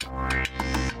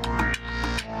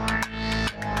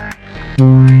Well,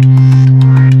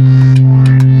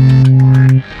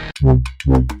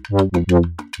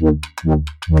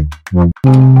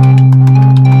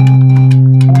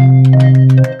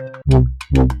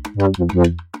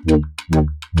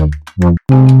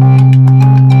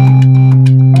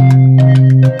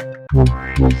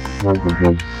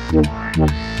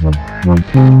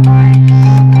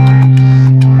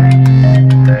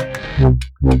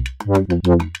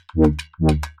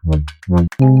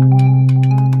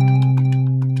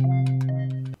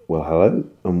 hello,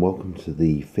 and welcome to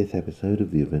the 5th episode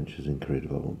of the Adventures in Career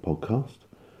Development podcast.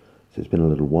 So it's been a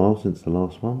little while since the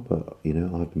last one, but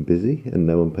I've been busy and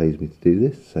no one pays me to do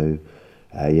this, so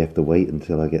you have to wait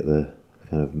until I get the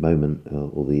kind of moment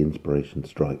or the inspiration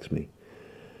strikes me.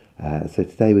 So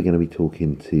today we're going to be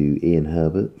talking to Ian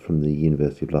Herbert from the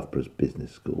University of Loughborough's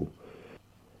Business School.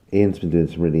 Ian's been doing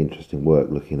some really interesting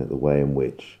work looking at the way in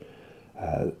which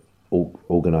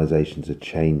organisations are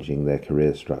changing their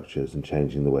career structures and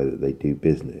changing the way that they do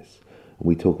business. And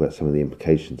we talk about some of the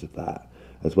implications of that,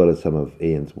 as well as some of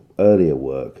Ian's earlier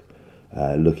work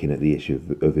looking at the issue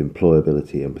of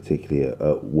employability and particularly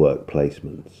at work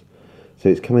placements. So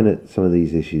it's coming at some of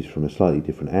these issues from a slightly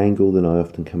different angle than I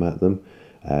often come at them.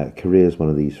 Career is one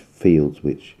of these fields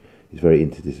which is very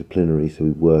interdisciplinary, so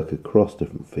we work across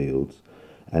different fields.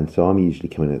 And so I'm usually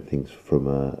coming at things from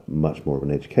a much more of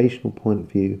an educational point of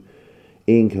view.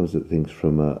 Ian comes at things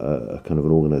from a kind of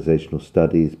an organisational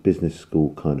studies, business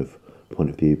school kind of point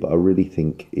of view, but I really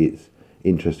think it's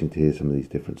interesting to hear some of these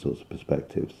different sorts of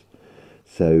perspectives.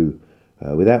 So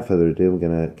without further ado, we're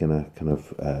gonna kind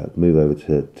of move over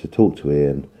to talk to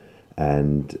Ian,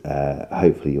 and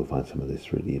hopefully you'll find some of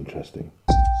this really interesting.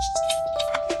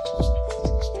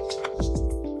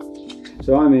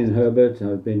 So I'm Ian Herbert.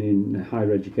 I've been in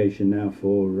higher education now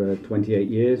for 28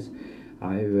 years.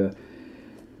 I've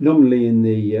nominally in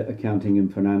the accounting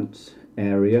and finance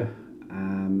area,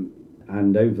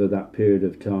 and over that period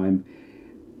of time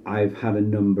I've had a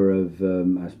number of,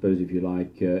 I suppose if you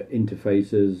like,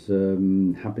 interfaces,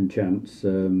 happen chance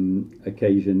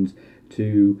occasions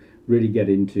to really get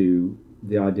into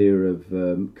the idea of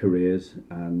careers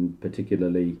and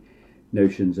particularly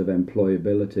notions of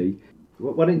employability.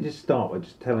 Why don't you just start by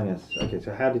just telling us, okay,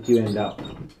 so how did you end up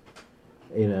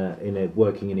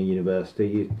working in a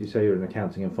university? You say you're in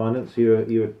accounting and finance. Are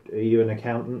you an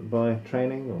accountant by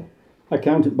training, or?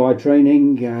 Accountant by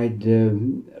training. I'd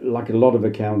like a lot of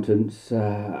accountants,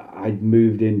 I'd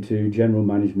moved into general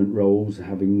management roles,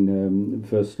 having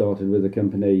first started with a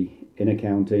company in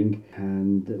accounting,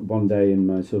 and one day in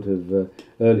my sort of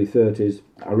early 30s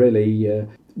I really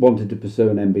wanted to pursue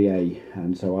an MBA,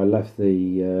 and so I left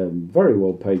the very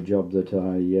well paid job that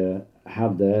I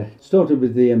had there. Started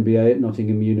with the MBA at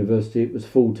Nottingham University. It was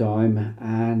full time,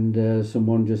 and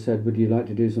someone just said, would you like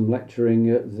to do some lecturing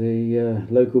at the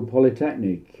local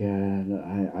polytechnic?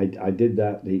 I did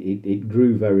that. It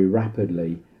grew very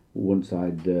rapidly. Once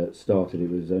I'd started,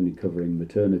 it was only covering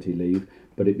maternity leave,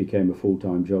 but it became a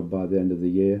full-time job by the end of the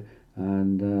year,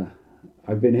 and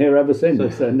I've been here ever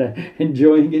since, and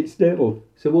enjoying it still.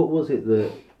 So what was it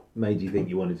that made you think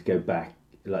you wanted to go back,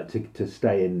 like to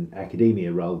stay in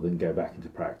academia rather than go back into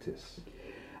practice?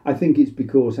 I think it's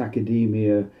because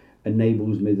academia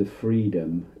enables me the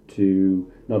freedom to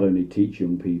not only teach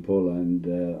young people, and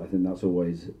I think that's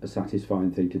always a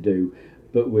satisfying thing to do,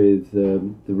 but with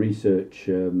the research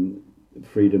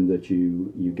freedom that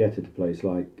you get at a place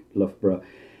like Loughborough,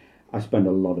 I spend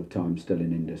a lot of time still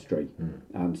in industry,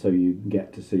 and so you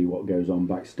get to see what goes on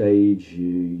backstage.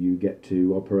 You get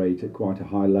to operate at quite a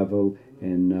high level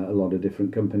in a lot of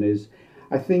different companies.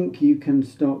 I think you can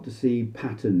start to see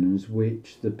patterns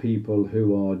which the people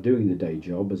who are doing the day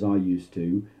job, as I used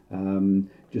to,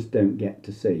 just don't get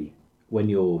to see. When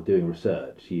you're doing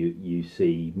research, you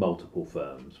see multiple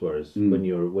firms, whereas when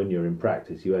you're in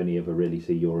practice, you only ever really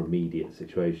see your immediate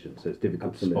situation. So it's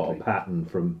difficult to spot a pattern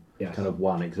from kind of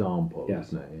one example,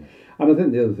 isn't it? Yeah. And I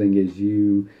think the other thing is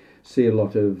you see a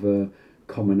lot of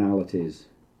commonalities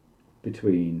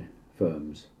between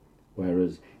firms,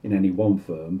 whereas in any one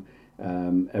firm,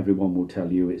 everyone will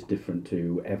tell you it's different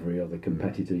to every other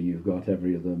competitor you've got,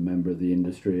 every other member of the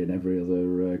industry and every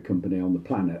other company on the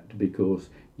planet, because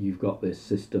you've got this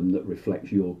system that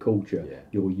reflects your culture,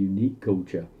 your unique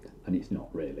culture, and it's not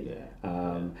really.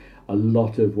 A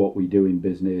lot of what we do in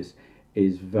business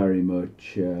is very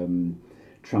much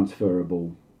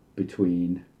transferable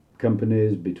between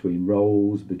companies, between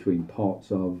roles, between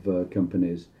parts of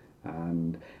companies.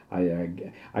 And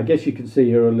I guess you can see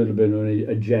here a little bit of an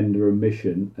agenda and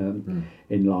mission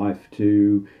in life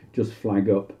to just flag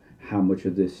up how much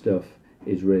of this stuff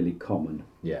is really common.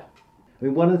 Yeah. I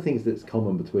mean, one of the things that's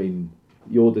common between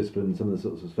your discipline, some of the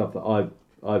sorts of stuff that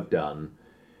I've done,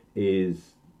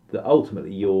 is that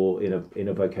ultimately you're in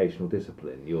a vocational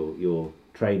discipline. You're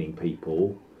training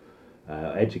people,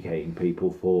 educating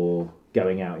people for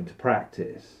going out into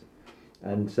practice.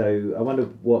 And so I wonder,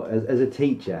 what as a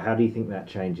teacher, how do you think that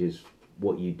changes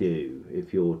what you do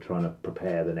if you're trying to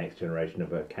prepare the next generation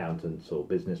of accountants or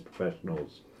business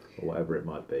professionals or whatever it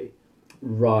might be?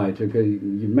 Right, okay.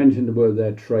 You mentioned the word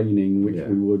there, training, which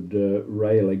we would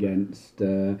rail against.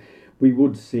 We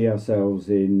would see ourselves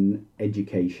in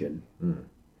education,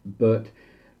 but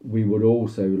we would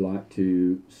also like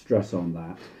to stress on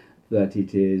that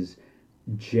it is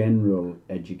general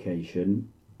education.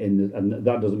 And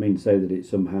that doesn't mean to say that it's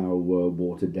somehow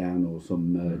watered down or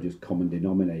some just common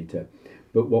denominator,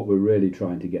 but what we're really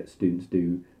trying to get students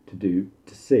to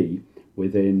see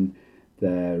within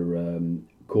their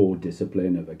core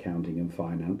discipline of accounting and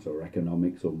finance or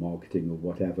economics or marketing or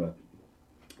whatever,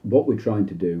 what we're trying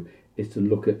to do is to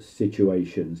look at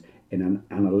situations in an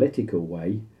analytical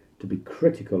way, to be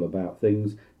critical about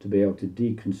things, to be able to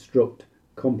deconstruct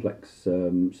complex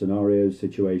scenarios,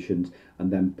 situations,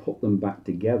 and then put them back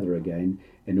together again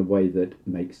in a way that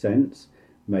makes sense,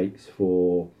 makes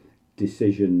for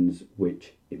decisions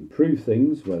which improve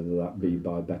things, whether that be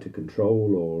by better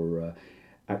control or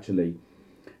actually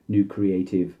new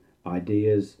creative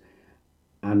ideas,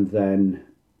 and then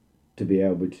to be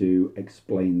able to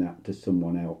explain that to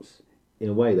someone else. In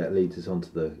a way, that leads us on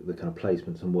to the kind of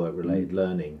placements and work-related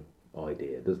learning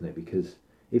idea, doesn't it? Because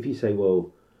if you say,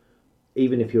 well,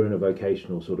 even if you're in a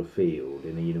vocational sort of field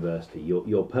in a university,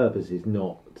 your purpose is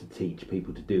not to teach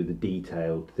people to do the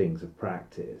detailed things of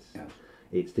practice. Yes.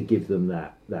 It's to give them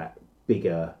that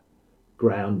bigger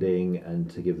grounding and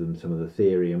to give them some of the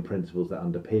theory and principles that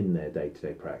underpin their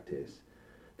day-to-day practice.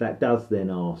 That does then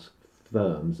ask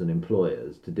firms and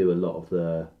employers to do a lot of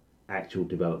the actual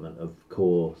development of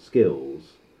core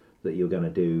skills that you're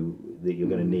going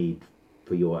to need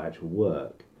for your actual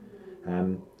work.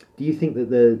 Do you think that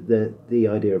the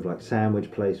idea of like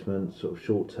sandwich placement, sort of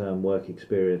short-term work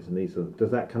experience, and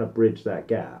does that kind of bridge that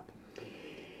gap?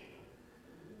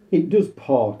 It does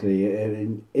partly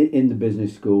in the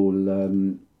business school.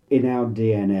 In our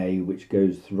DNA, which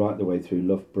goes right the way through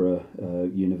Loughborough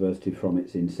University from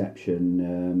its inception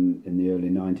in the early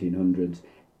 1900s,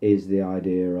 is the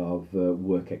idea of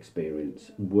work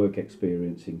experience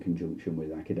in conjunction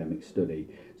with academic study.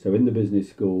 So in the business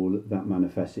school, that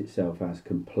manifests itself as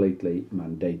completely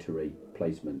mandatory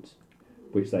placements,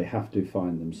 which they have to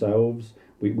find themselves.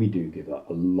 We do give a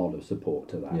lot of support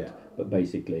to that, but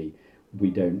basically we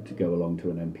don't go along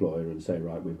to an employer and say,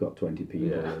 right, we've got 20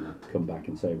 people and come back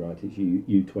and say, right, it's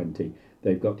you 20.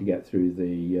 They've got to get through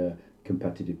the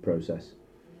competitive process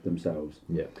themselves.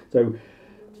 Yeah. So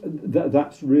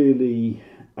that's really,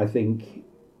 I think,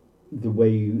 the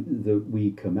way that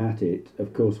we come at it.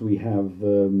 Of course, we have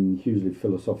hugely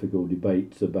philosophical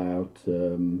debates about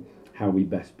how we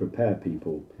best prepare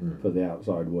people for the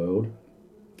outside world.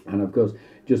 And of course,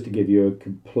 just to give you a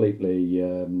completely,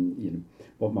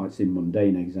 what might seem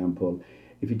mundane example,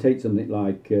 if you take something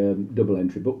like double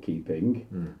entry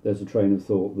bookkeeping, there's a train of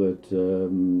thought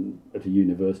that at a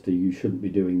university you shouldn't be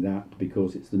doing that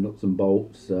because it's the nuts and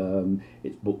bolts,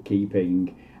 it's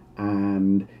bookkeeping,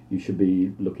 and you should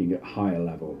be looking at higher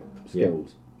level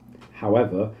skills. Yeah.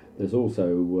 However, there's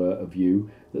also a view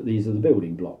that these are the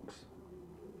building blocks.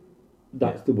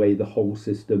 That's the way the whole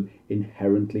system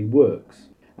inherently works.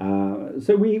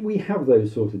 So we have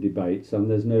those sort of debates, and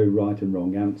there's no right and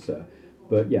wrong answer.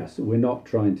 But yes, we're not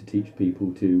trying to teach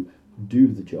people to do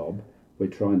the job. We're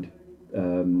trying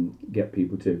to get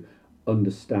people to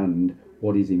understand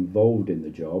what is involved in the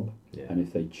job, and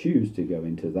if they choose to go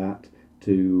into that,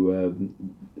 to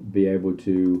be able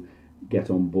to get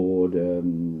on board, the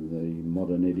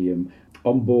modern idiom,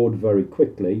 on board very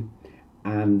quickly,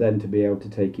 and then to be able to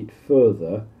take it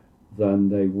further than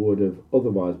they would have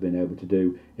otherwise been able to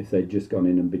do if they'd just gone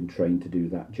in and been trained to do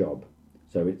that job.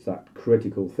 So it's that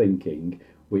critical thinking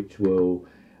which will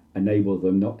enable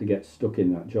them not to get stuck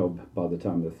in that job by the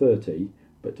time they're 30,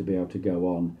 but to be able to go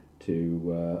on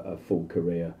to a full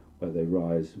career where they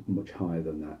rise much higher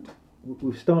than that.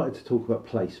 We've started to talk about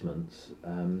placements.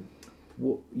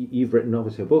 You've written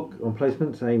obviously a book on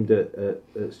placements aimed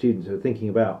at students who are thinking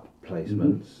about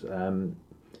placements.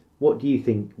 What do you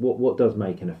think, what does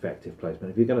make an effective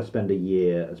placement? If you're going to spend a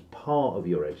year as part of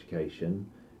your education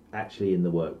actually in the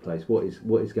workplace, what is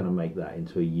going to make that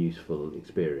into a useful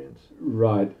experience?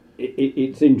 Right.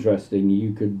 It's interesting.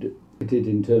 You could put it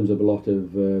in terms of a lot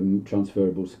of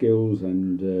transferable skills,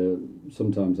 and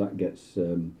sometimes that gets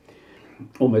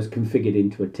almost configured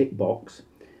into a tick box.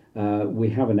 We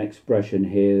have an expression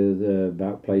here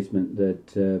about placement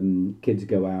that kids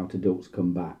go out, adults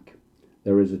come back.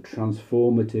 There is a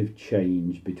transformative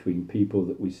change between people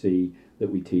that we see that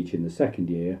we teach in the second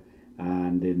year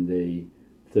and in the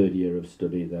third year of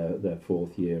study, their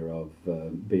fourth year of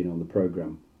being on the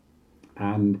programme.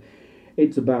 And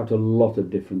it's about a lot of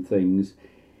different things.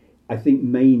 I think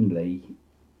mainly,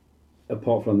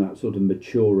 apart from that sort of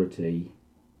maturity,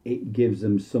 it gives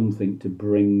them something to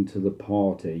bring to the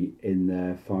party in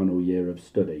their final year of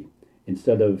study.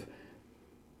 Instead of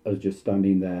us just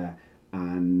standing there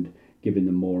and giving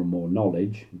them more and more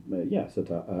knowledge, yes, at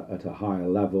a higher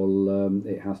level,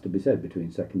 it has to be said,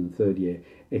 between second and third year,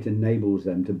 it enables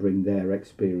them to bring their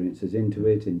experiences into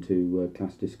it, into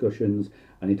class discussions,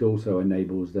 and it also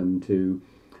enables them to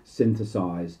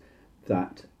synthesise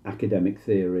that academic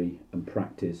theory and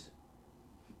practice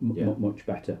much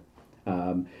better.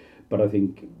 But I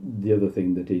think the other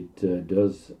thing that it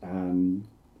does, and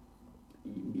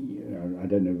I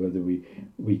don't know whether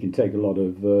we can take a lot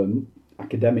of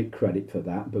academic credit for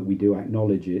that, but we do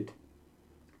acknowledge it,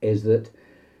 is that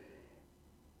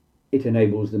it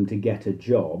enables them to get a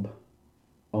job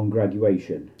on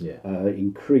graduation.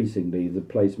 Increasingly, the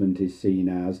placement is seen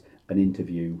as an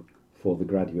interview for the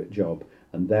graduate job,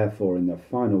 and therefore in their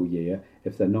final year,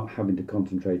 if they're not having to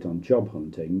concentrate on job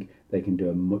hunting, they can do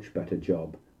a much better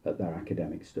job at their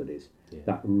academic studies.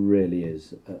 That really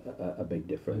is a big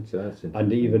difference.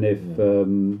 And even if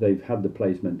they've had the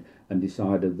placement and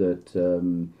decided that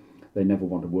they never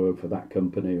want to work for that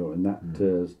company or in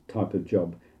that type of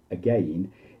job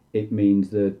again, it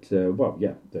means that,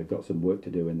 they've got some work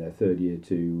to do in their third year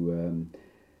to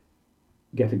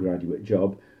get a graduate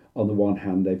job. On the one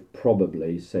hand, they've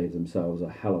probably saved themselves a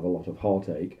hell of a lot of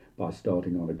heartache by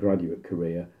starting on a graduate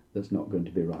career that's not going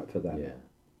to be right for them.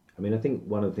 I mean, I think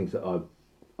one of the things that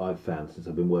I've found since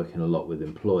I've been working a lot with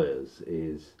employers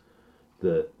is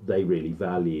that they really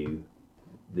value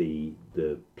the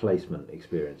placement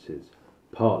experiences,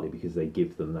 partly because they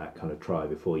give them that kind of try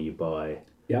before you buy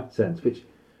sense, which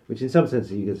in some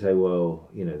senses you can say, well,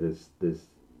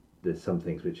 there's some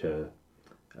things which are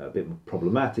a bit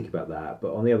problematic about that,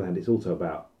 but on the other hand, it's also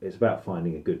about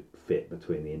finding a good fit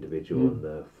between the individual and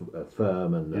the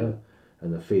firm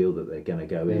and the field that they're going to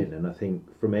go in. And I think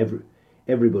from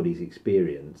everybody's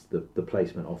experience, the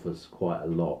placement offers quite a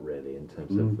lot, really, in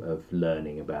terms of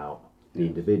learning about the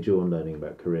individual and learning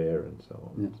about career and so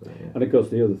on. And of course,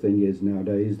 the other thing is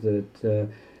nowadays that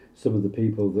some of the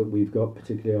people that we've got,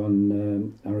 particularly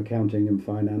on our accounting and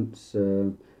finance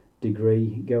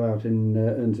degree, go out and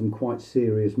earn some quite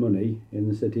serious money in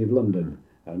the City of London.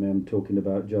 I mean, I'm talking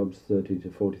about jobs £30,000 to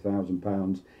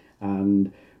 £40,000,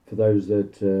 and for those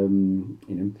that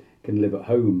can live at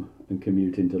home and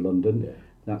commute into London,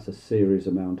 that's a serious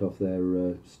amount off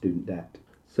their student debt.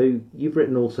 So you've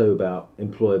written also about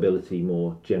employability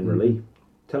more generally.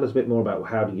 Tell us a bit more about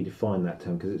how do you define that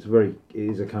term, because it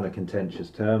is a kind of contentious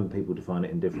term. People define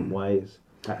it in different ways.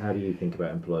 How do you think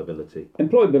about employability?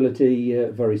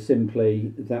 Employability, very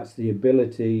simply, that's the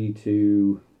ability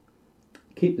to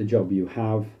keep the job you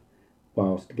have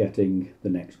whilst getting the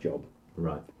next job.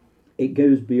 Right. It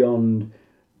goes beyond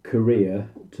career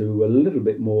to a little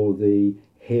bit more the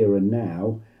here and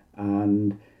now,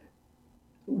 and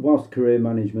whilst career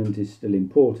management is still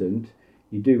important,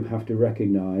 you do have to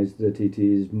recognise that it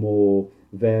is more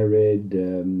varied,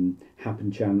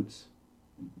 happen chance.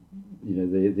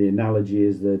 The analogy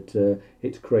is that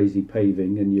it's crazy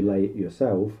paving and you lay it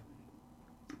yourself.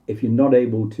 If you're not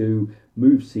able to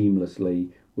move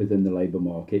seamlessly within the labour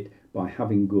market by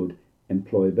having good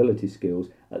employability skills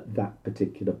at that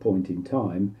particular point in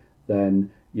time,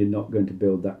 then you're not going to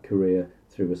build that career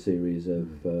through a series of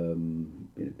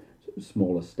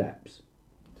smaller steps.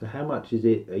 So how much is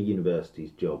it a university's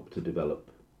job to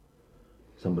develop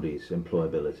somebody's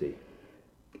employability?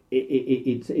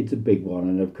 It's a big one,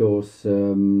 and of course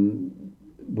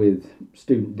with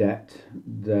student debt,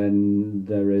 then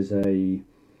there is a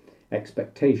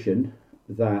expectation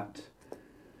that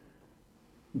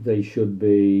they should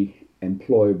be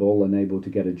employable and able to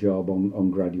get a job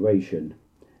on graduation.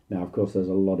 Now, of course, there's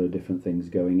a lot of different things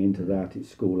going into that. It's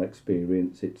school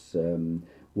experience, it's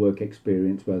work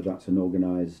experience, whether that's an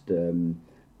organised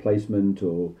placement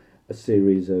or a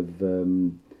series of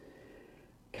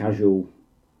casual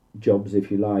jobs, if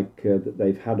you like, that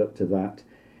they've had up to that.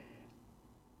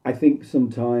 I think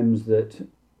sometimes that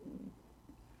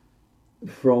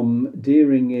from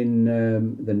Deering in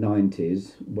the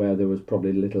 90s, where there was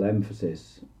probably little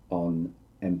emphasis on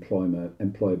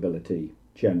employability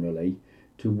generally,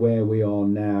 to where we are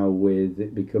now with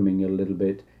it becoming a little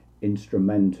bit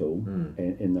instrumental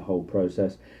in the whole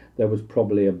process, there was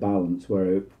probably a balance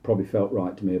where it probably felt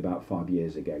right to me about 5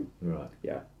 years ago. Right.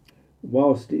 Yeah.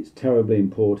 Whilst it's terribly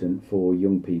important for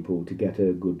young people to get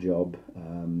a good job,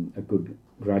 a good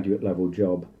graduate level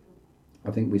job, I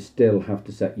think we still have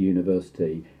to set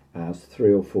university as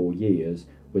 3 or 4 years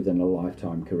within a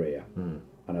lifetime career.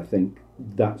 And I think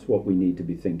that's what we need to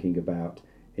be thinking about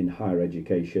in higher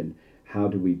education. How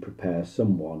do we prepare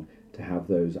someone to have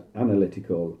those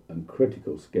analytical and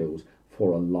critical skills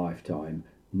for a lifetime,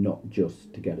 not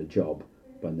just to get a job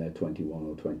when they're 21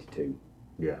 or 22?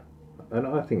 Yeah. And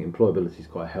I think employability is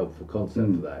quite a helpful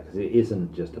concept for that, because it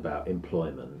isn't just about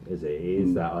employment, is it? It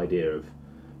is that idea of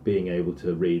being able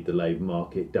to read the labour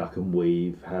market, duck and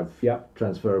weave, have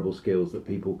transferable skills that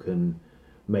people can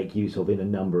make use of in a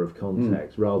number of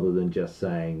contexts, rather than just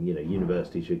saying, you know,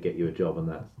 university should get you a job and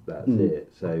that's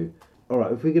it. So, all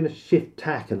right, if we're going to shift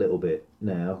tack a little bit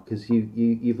now, because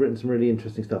you've written some really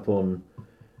interesting stuff on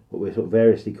what we're sort of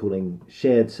variously calling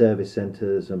shared service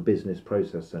centres and business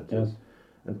process centres. Yes.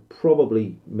 And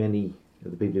probably many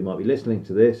of the people who might be listening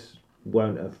to this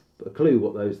won't have a clue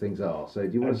what those things are. So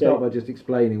do you want to start by just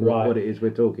explaining what it is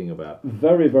we're talking about?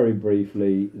 Very, very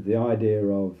briefly, the idea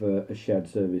of a shared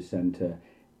service centre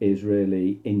is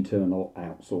really internal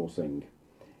outsourcing.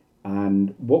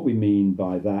 And what we mean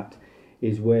by that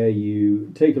is where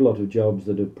you take a lot of jobs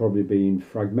that have probably been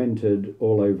fragmented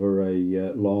all over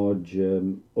a large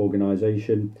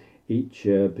organisation. Each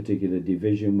particular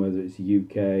division, whether it's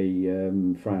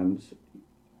UK, France,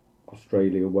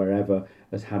 Australia, wherever,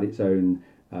 has had its own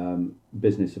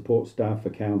business support staff,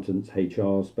 accountants,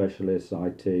 HR specialists,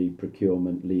 IT,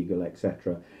 procurement, legal,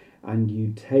 etc. And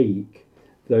you take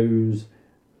those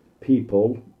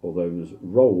people or those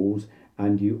roles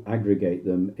and you aggregate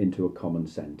them into a common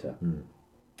centre.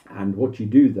 And what you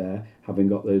do there, having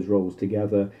got those roles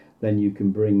together, then you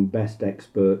can bring best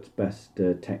experts, best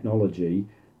technology,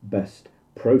 best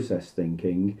process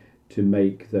thinking to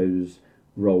make those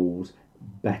roles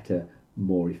better,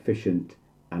 more efficient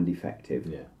and effective.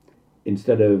 Yeah.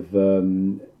 Instead of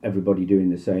everybody doing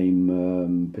the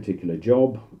same particular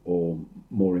job, or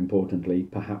more importantly,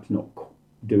 perhaps not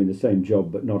doing the same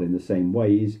job but not in the same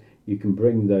ways, you can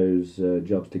bring those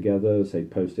jobs together, say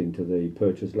posting to the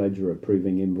purchase ledger,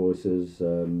 approving invoices,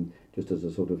 just as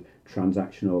a sort of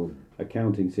transactional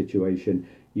accounting situation.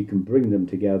 You can bring them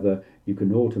together, you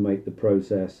can automate the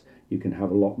process, you can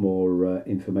have a lot more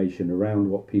information around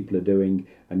what people are doing,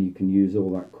 and you can use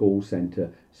all that call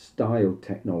centre style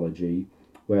technology,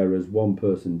 whereas one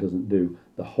person doesn't do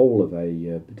the whole of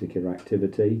a particular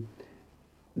activity,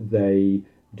 they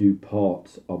do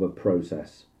parts of a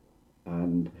process.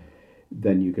 And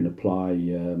then you can apply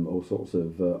all sorts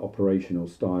of operational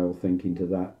style thinking to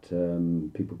that.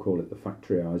 People call it the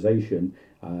factoryization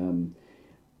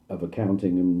of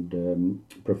accounting and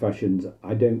professions.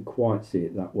 I don't quite see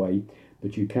it that way,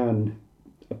 but you can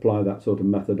apply that sort of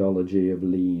methodology of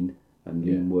lean and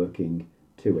lean working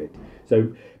to it.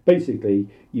 So basically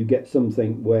you get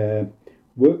something where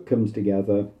work comes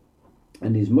together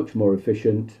and is much more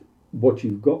efficient. What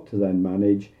you've got to then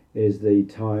manage is the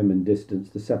time and distance,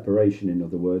 the separation, in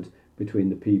other words, between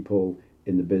the people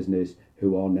in the business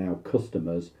who are now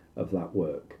customers of that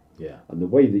work. Yeah. And the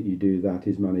way that you do that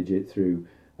is manage it through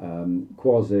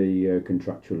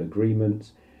quasi-contractual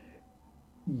agreements.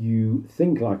 You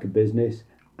think like a business,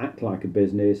 act like a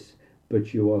business,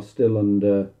 but you are still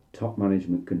under top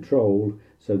management control.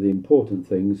 So the important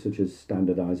things such as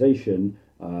standardization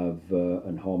of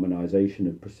and harmonization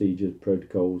of procedures,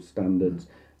 protocols, standards,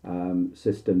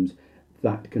 systems,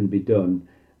 that can be done.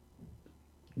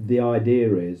 The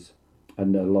idea is,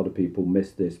 and a lot of people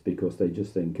miss this because they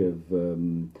just think of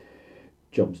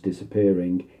jobs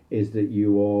disappearing, is that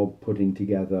you are putting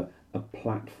together a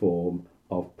platform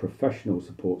of professional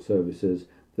support services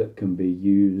that can be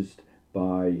used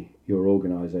by your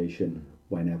organisation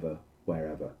whenever,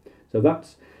 wherever. So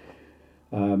that's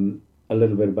a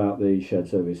little bit about the shared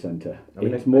service centre.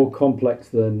 It's more complex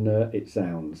than it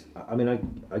sounds. I mean,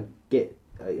 I get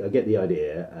the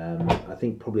idea. I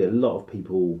think probably a lot of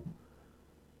people.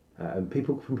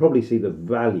 People can probably see the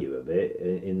value of it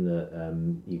in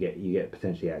that you get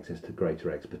potentially access to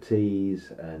greater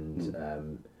expertise,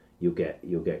 and you'll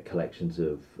get collections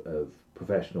of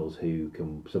professionals who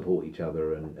can support each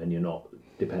other, and you're not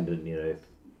dependent. You know, if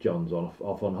John's off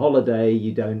on holiday,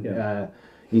 you don't.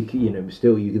 You can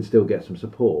still get some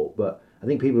support, but I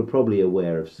think people are probably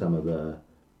aware of some of the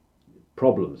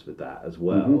problems with that as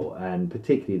well, and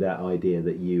particularly that idea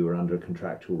that you are under a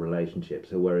contractual relationship.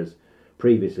 So whereas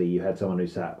previously you had someone who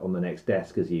sat on the next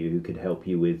desk as you, who could help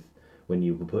you with when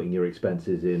you were putting your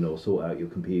expenses in or sort out your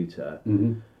computer,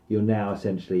 you're now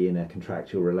essentially in a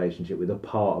contractual relationship with a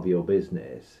part of your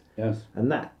business. Yes. And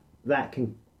that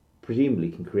can presumably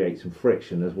create some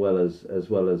friction as well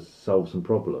as solve some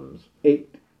problems.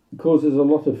 It causes a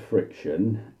lot of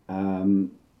friction,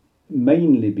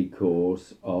 mainly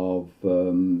because of,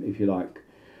 if you like,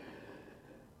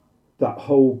 that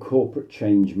whole corporate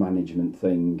change management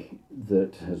thing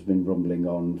that has been rumbling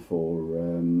on for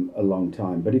a long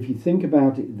time. But if you think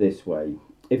about it this way,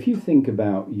 if you think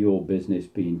about your business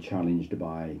being challenged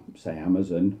by, say,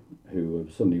 Amazon, who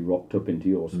have suddenly rocked up into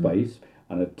your space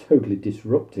and are totally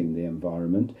disrupting the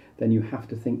environment, then you have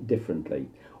to think differently.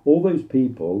 All those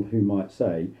people who might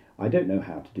say, I don't know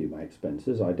how to do my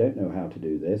expenses, I don't know how to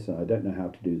do this, I don't know how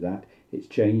to do that, it's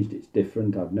changed, it's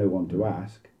different, I've no one to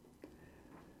ask.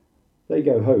 They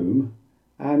go home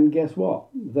and guess what?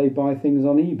 They buy things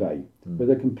on eBay with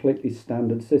a completely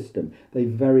standard system. They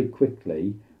very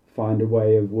quickly find a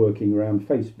way of working around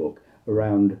Facebook,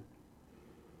 around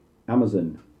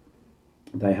Amazon.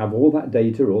 They have all that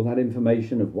data, all that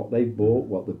information of what they've bought,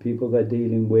 what the people they're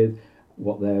dealing with,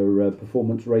 what their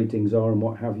performance ratings are and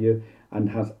what have you. And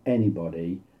has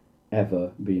anybody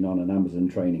ever been on an Amazon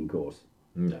training course?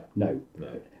 No. No.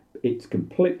 It's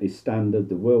completely standard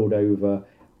the world over,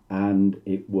 and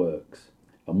it works.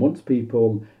 And once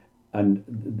people, and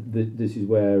this is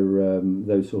where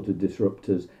those sort of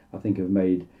disruptors, I think, have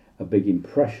made a big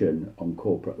impression on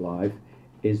corporate life,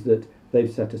 is that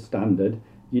they've set a standard.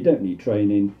 You don't need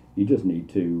training, you just need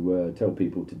to tell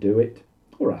people to do it,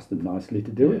 or ask them nicely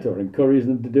to do it, or encourage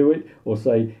them to do it, or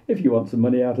say, if you want some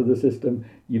money out of the system,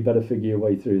 you better figure your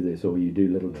way through this, or you do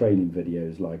little training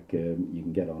videos like you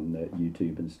can get on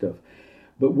YouTube and stuff.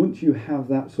 But once you have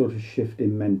that sort of shift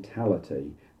in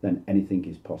mentality, then anything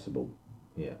is possible.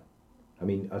 Yeah. I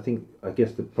mean, I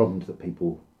guess the problems that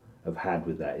people have had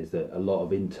with that is that a lot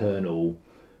of internal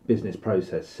business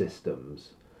process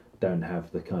systems don't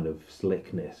have the kind of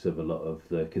slickness of a lot of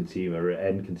the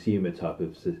consumer type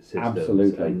of systems.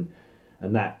 Absolutely.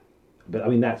 And that, but I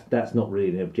mean, that's not really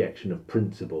an objection of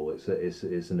principle. It's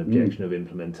an objection of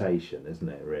implementation, isn't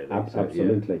it? Really.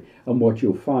 Absolutely. So, yeah. And what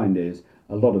you'll find is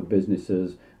a lot of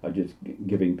businesses are just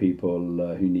giving people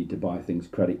who need to buy things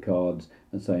credit cards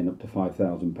and saying up to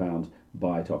 £5,000,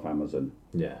 buy it off Amazon.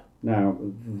 Yeah. Now,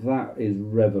 that is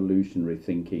revolutionary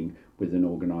thinking within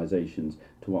organisations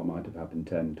to what might have happened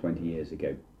 10, 20 years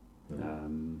ago.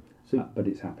 But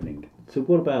it's happening. So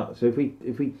what about, so if we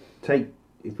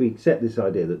accept this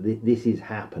idea that this is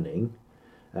happening,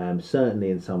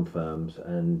 certainly in some firms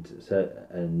and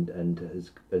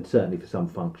certainly for some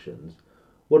functions,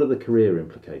 what are the career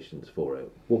implications for it?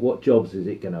 What jobs is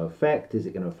it going to affect? Is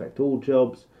it going to affect all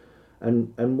jobs?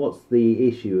 And what's the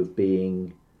issue of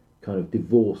being kind of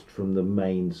divorced from the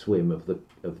main swim of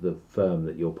the firm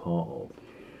that you're part of?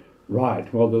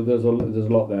 Right. Well, there's a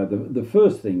lot there. The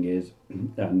first thing is,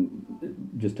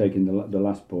 just taking the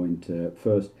last point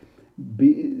first,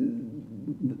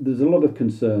 there's a lot of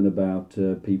concern about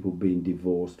people being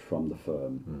divorced from the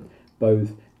firm,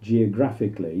 both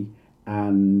geographically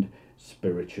and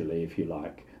spiritually, if you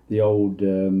like. The old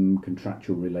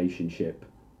contractual relationship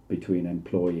between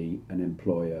employee and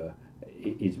employer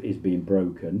is being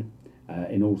broken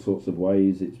in all sorts of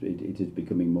ways. It is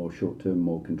becoming more short-term,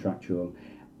 more contractual.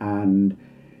 And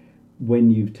when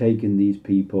you've taken these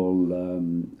people,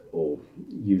 or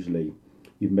usually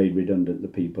you've made redundant the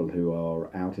people who are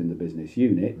out in the business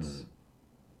units,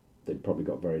 they've probably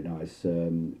got very nice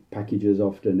packages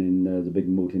often in the big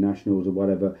multinationals or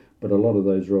whatever, but a lot of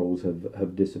those roles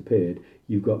have disappeared.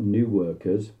 You've got new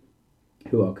workers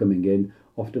who are coming in,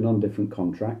 often on different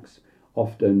contracts,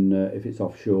 often if it's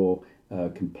offshore,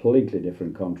 completely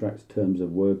different contracts, terms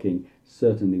of working,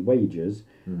 certainly wages.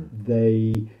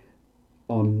 They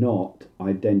are not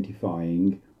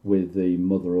identifying with the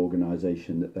mother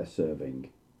organisation that they're serving.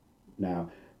 Now,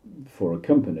 for a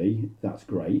company, that's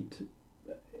great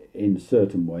in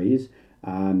certain ways,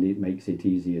 and it makes it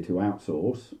easier to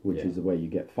outsource, which is the way you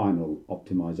get final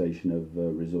optimisation of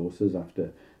resources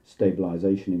after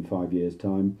stabilisation in 5 years'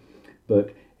 time.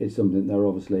 But it's something they're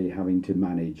obviously having to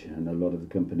manage, and a lot of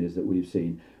the companies that we've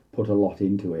seen put a lot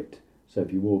into it. So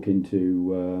if you walk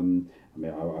into,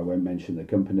 I won't mention the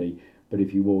company, but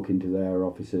if you walk into their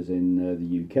offices in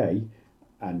the UK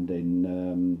and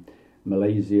in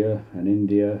Malaysia and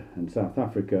India and South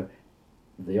Africa,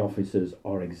 the offices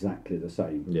are exactly the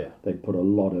same. Yeah. They put a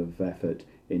lot of effort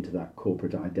into that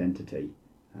corporate identity.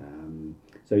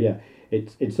 So yeah,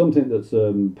 it's something that's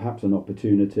perhaps an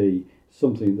opportunity,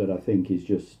 something that I think is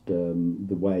just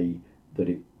the way that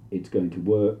it's going to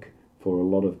work for a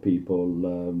lot of people,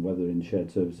 whether in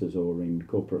shared services or in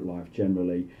corporate life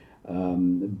generally.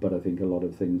 But I think a lot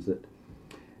of things that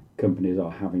companies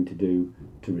are having to do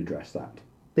to redress that.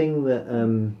 Thing that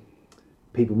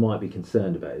people might be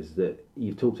concerned about is that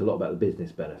you've talked a lot about the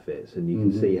business benefits, and you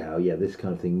can see how this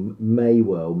kind of thing may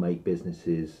well make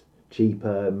businesses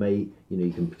cheaper.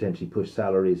 You can potentially push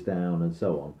salaries down and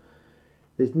so on.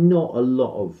 There's not a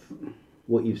lot of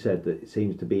what you've said that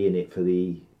seems to be in it for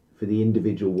the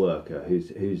individual worker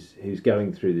who's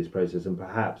going through this process and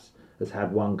perhaps has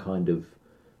had one kind of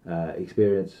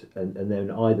experience, and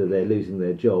then either they're losing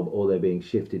their job or they're being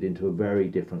shifted into a very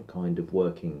different kind of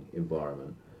working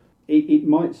environment. It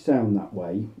might sound that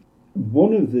way.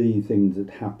 One of the things that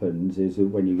happens is that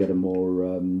when you get a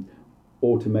more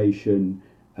automation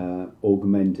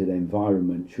augmented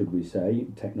environment, should we say,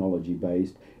 technology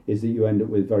based, is that you end up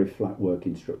with very flat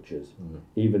working structures.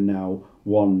 Even now,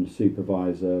 one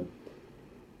supervisor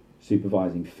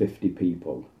supervising 50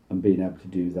 people and being able to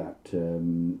do that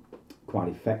quite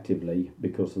effectively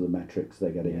because of the metrics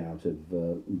they're getting out of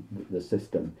the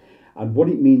system. And what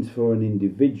it means for an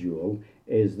individual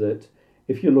is that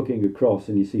if you're looking across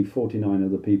and you see 49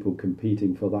 other people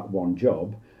competing for that one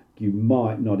job, you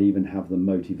might not even have the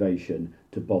motivation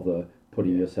to bother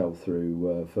putting yourself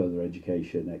through further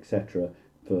education, etc.,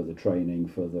 further training,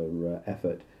 further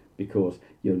effort, because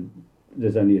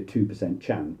there's only a 2%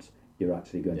 chance you're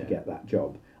actually going to get that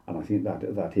job. And I think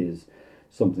that is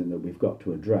something that we've got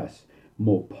to address.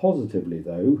 More positively,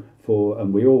 though,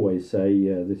 and we always say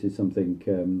this is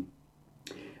something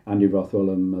Andy Rothwell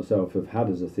and myself have had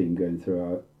as a theme going through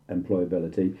our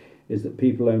employability, is that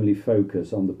people only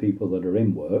focus on the people that are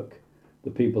in work, the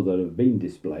people that have been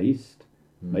displaced,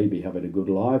 maybe having a good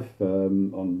life,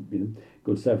 on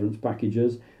good severance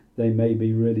packages. They may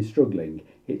be really struggling.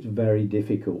 It's very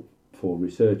difficult for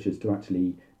researchers to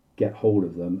actually get hold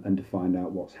of them and to find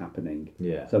out what's happening.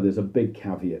 So there's a big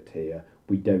caveat here.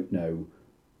 We don't know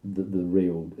the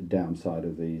real downside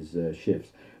of these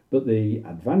shifts. But the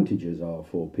advantages are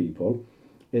for people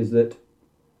is that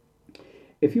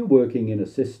if you're working in a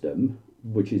system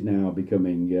which is now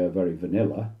becoming very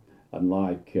vanilla,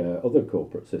 unlike other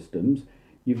corporate systems,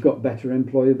 you've got better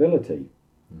employability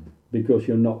because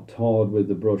you're not tarred with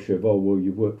the brush of, oh, well,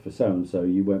 you've worked for so-and-so,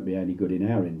 you won't be any good in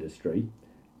our industry.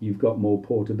 You've got more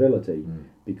portability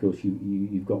because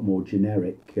you've got more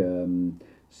generic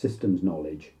systems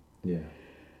knowledge.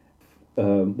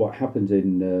 What happens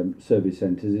in service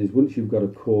centres is once you've got a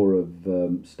core of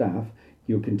staff,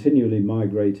 you're continually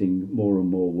migrating more and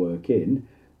more work in.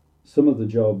 Some of the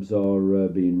jobs are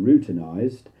being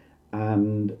routinized,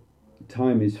 and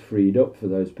time is freed up for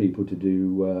those people to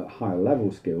do higher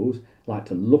level skills, like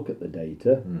to look at the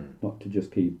data, not to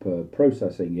just keep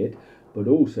processing it, but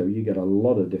also you get a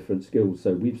lot of different skills.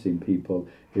 So we've seen people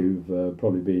who've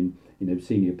probably been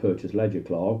senior purchase ledger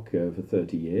clerk for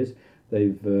 30 years.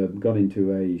 They've gone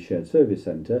into a shared service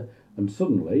centre and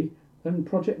suddenly they're in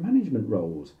project management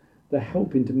roles. They're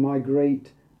helping to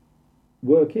migrate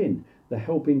work in. They're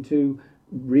helping to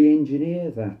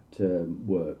re-engineer that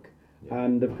work.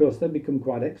 And of course they become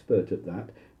quite expert at that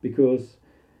because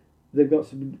they've got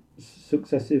some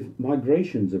successive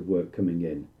migrations of work coming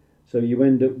in. So you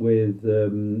end up with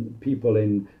people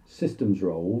in systems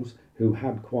roles who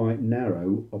had quite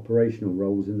narrow operational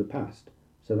roles in the past.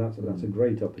 So that's a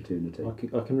great opportunity.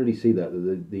 I can really see that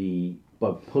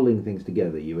by pulling things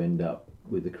together, you end up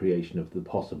with the creation of the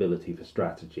possibility for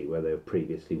strategy where there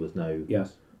previously was no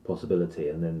possibility,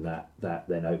 and then that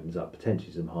then opens up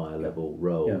potentially some higher level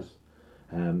roles.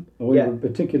 We've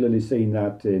particularly seen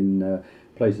that in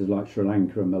places like Sri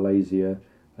Lanka and Malaysia.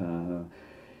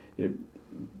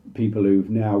 People who've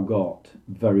now got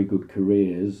very good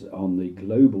careers on the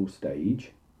global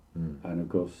stage. And of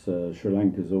course Sri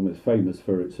Lanka is almost famous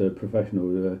for its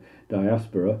professional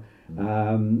diaspora,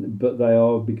 but they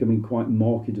are becoming quite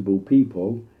marketable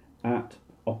people at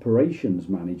operations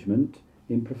management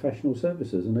in professional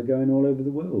services and are going all over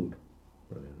the world.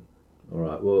 Brilliant. All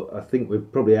right, well, I think we're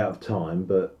probably out of time,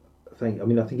 but I think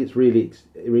it's really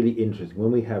interesting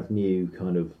when we have new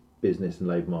kind of business and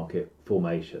labour market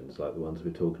formations like the ones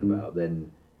we're talking about.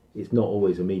 Then it's not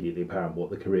always immediately apparent what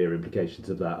the career implications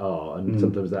of that are, and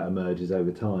sometimes that emerges over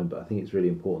time. But I think it's really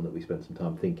important that we spend some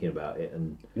time thinking about it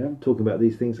and talking about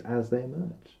these things as they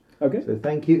emerge. Okay. So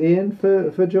thank you, Ian,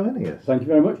 for joining us. Thank you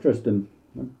very much, Tristan.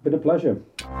 It's been a pleasure.